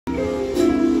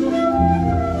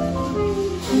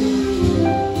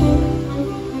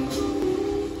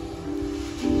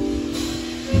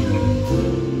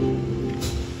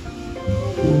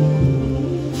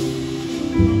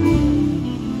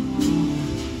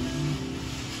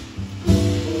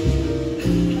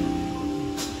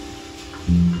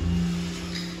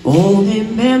only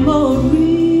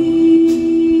memories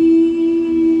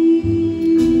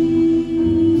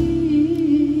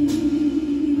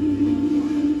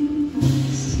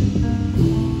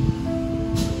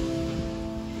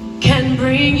can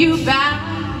bring you back.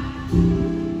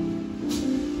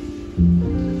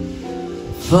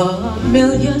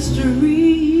 Familiar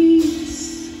streets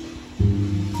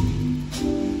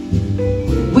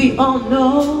we all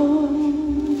know,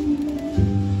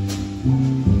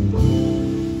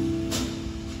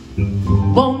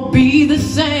 won't be the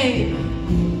same,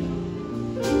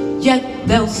 yet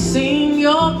they'll sing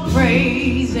your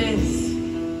praises.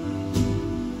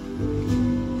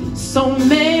 So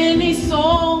many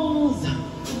souls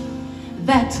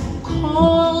that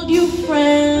called you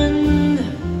friend,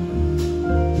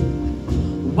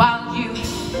 while you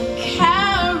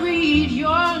carried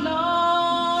your load.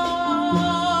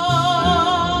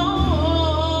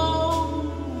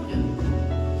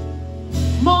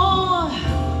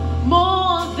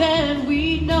 More than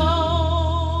we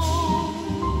know.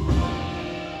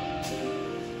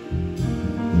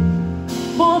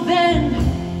 More than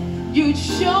you'd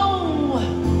show.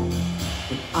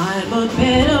 I'm a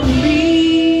better me.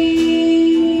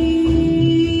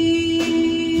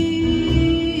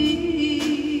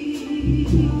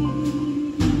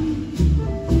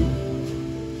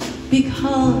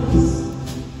 Because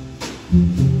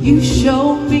you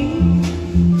show me,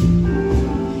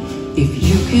 if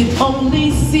you could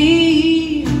only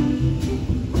see,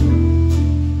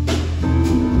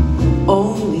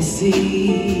 only see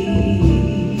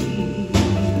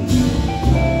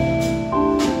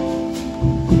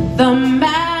the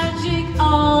magic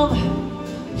of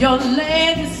your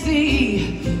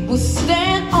legacy will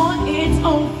stand on its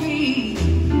own feet.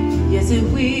 Yes it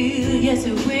will, yes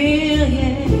it will,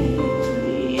 yeah.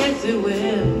 Yes, it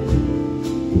will.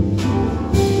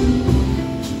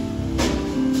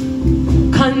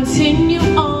 Continue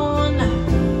on,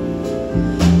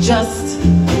 just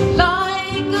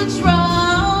like a drum.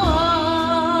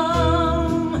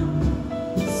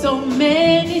 So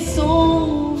many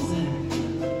souls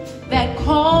that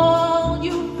call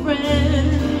you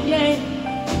friend, yeah,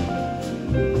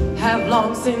 have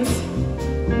long since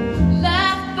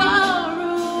left the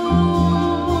room.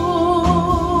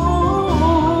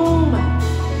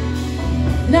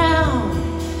 Now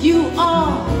you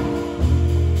are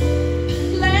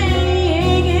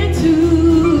playing it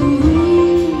too,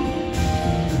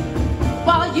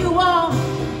 while you are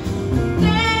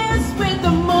dance with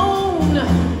the moon.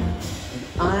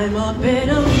 I'm a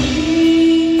better me.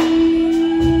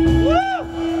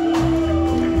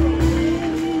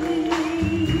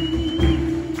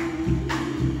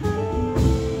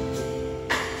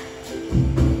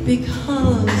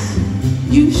 Because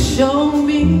you show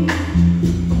me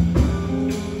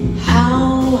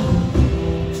how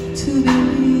to believe.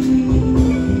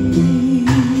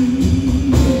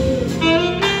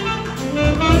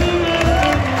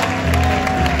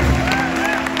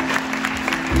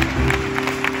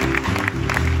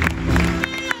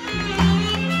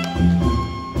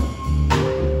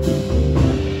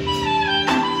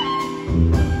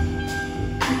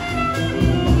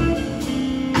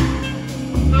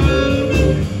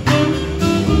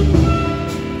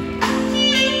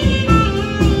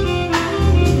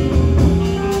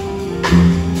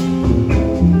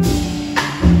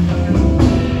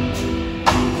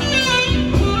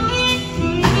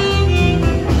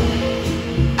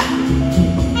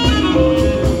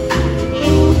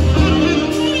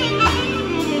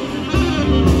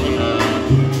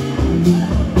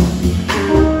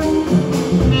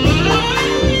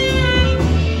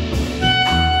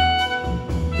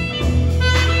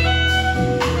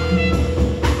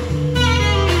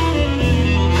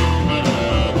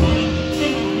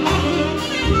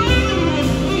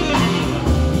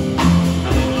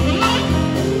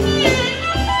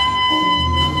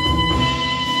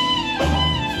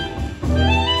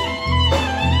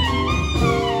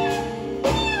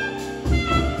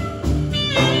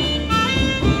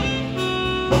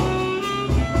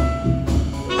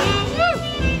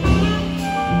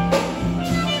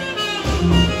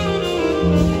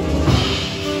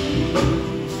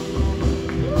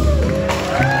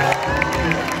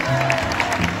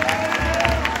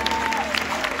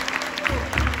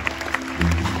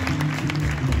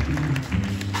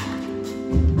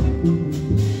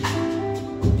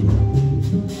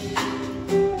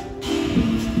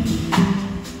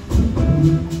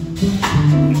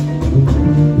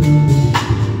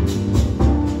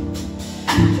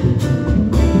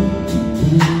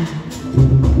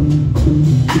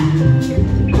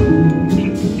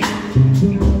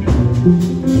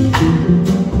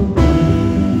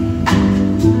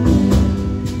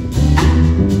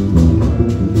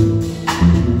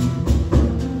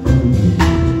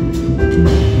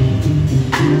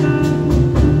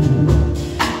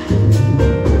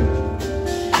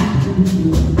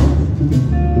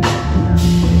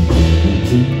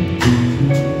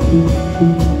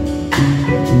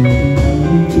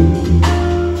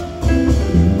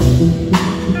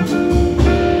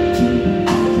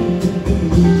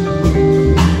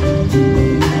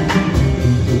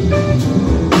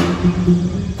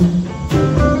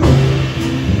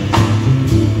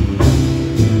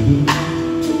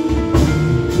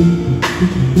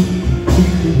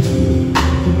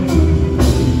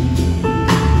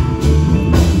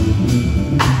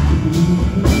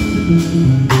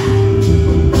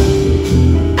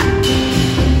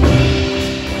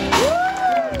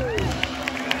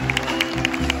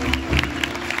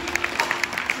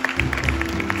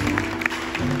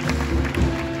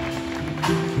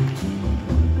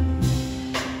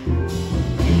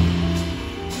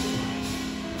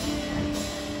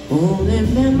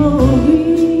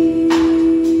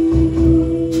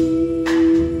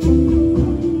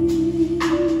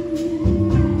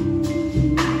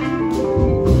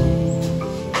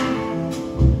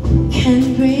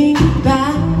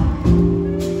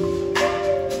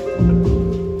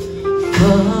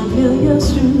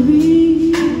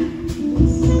 mysteries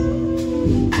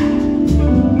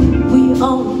we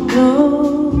all know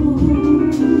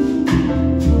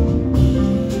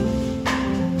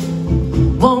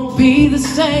won't be the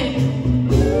same,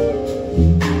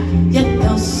 yet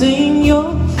they'll sing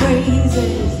your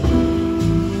praises.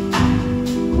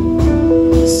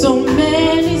 So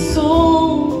many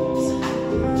souls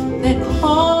that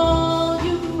call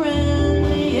you friend,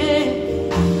 yeah,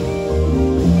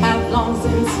 have long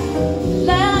since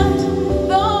left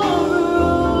the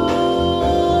room.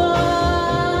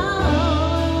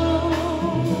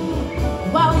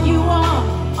 While you are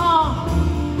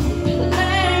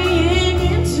playing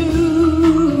into,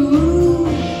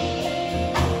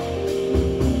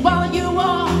 while you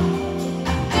are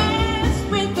dance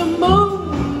with the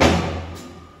moon,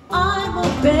 I'm a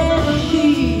better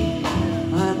me,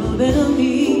 I'm a better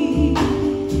me,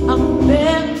 I'm a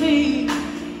better me,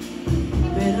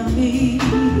 better me,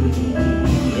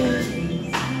 yes.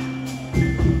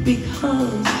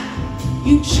 Because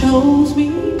you chose me,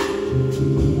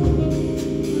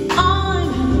 I'm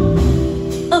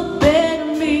a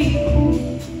better me,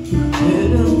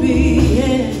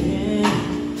 yeah,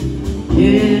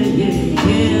 yeah, yeah, yeah.